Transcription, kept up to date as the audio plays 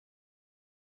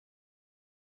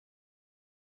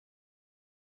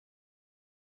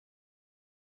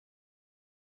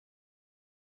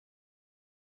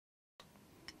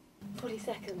40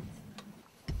 seconds.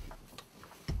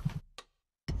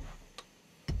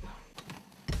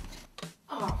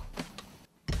 Oh.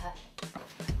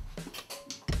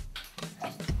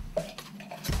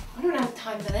 I don't have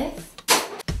time for this.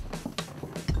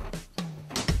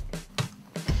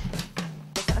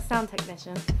 Is that a sound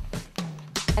technician?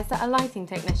 Is that a lighting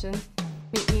technician?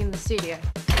 Meet me in the studio.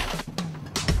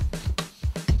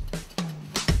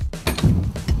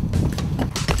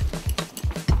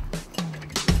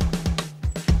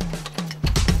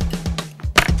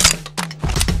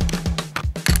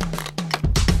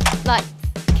 Lights,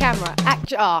 camera,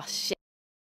 action. Oh shit.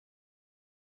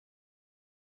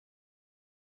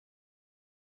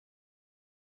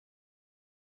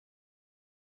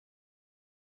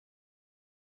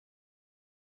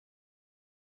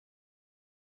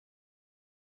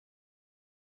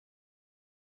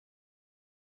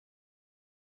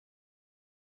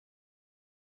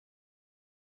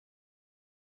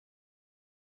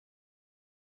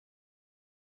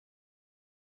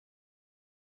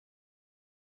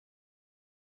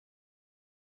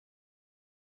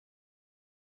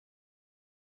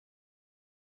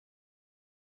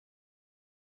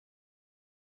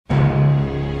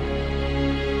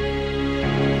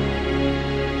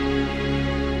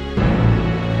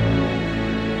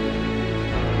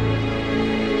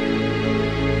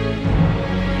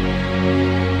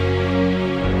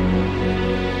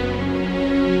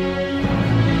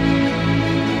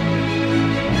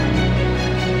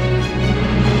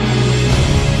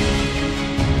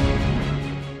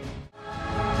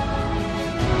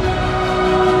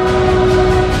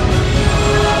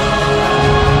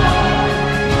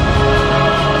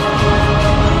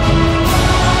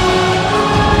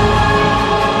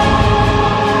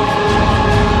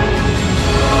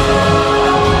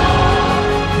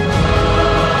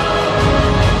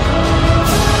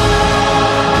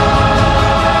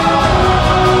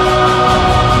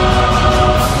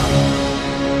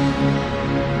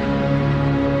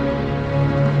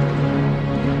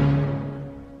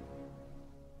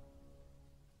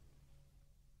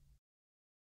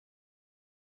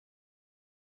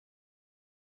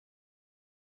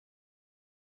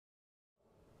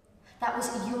 That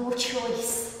was your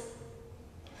choice.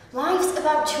 Life's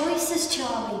about choices,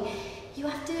 Charlie. You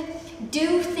have to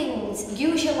do things,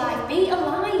 use your life, be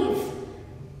alive.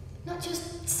 Not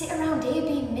just sit around here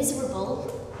being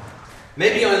miserable.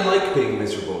 Maybe I like being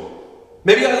miserable.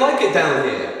 Maybe I like it down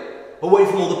here, away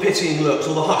from all the pitying looks,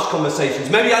 all the hushed conversations.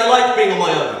 Maybe I like being on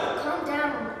my own. Calm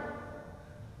down.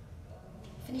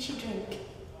 Finish your drink.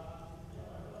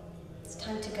 It's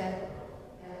time to go.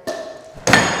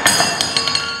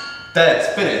 There,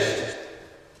 it's finished.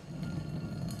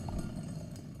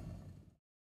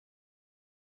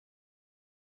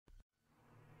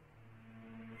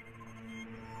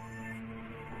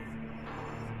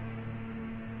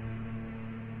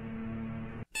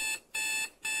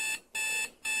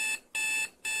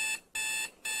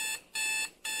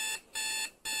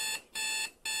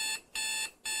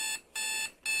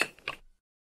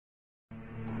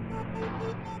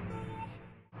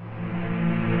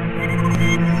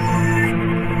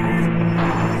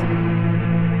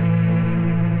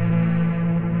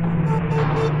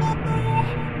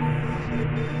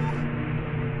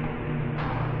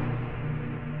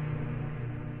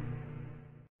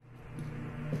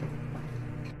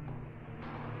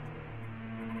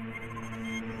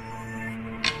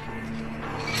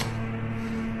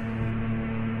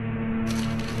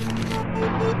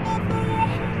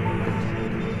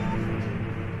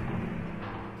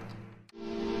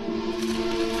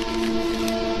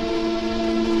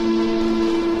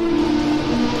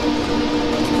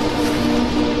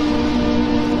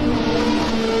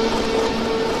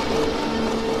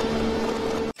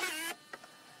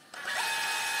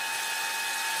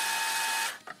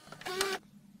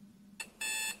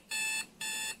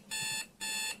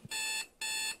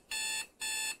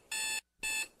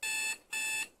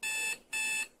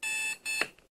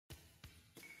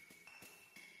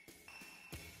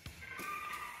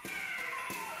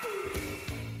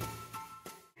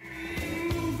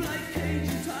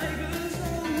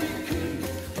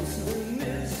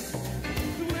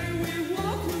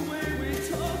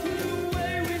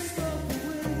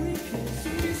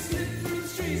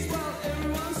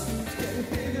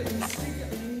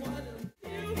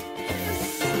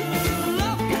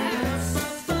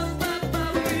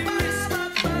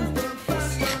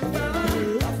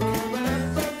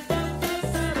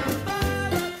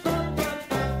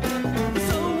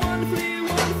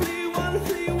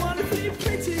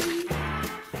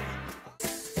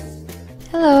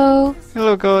 Hello.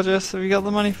 Hello, gorgeous. Have you got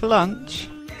the money for lunch?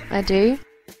 I do.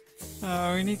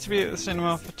 We need to be at the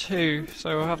cinema for 2,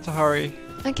 so we'll have to hurry.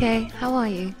 Okay, how are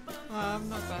you? Not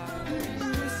bad.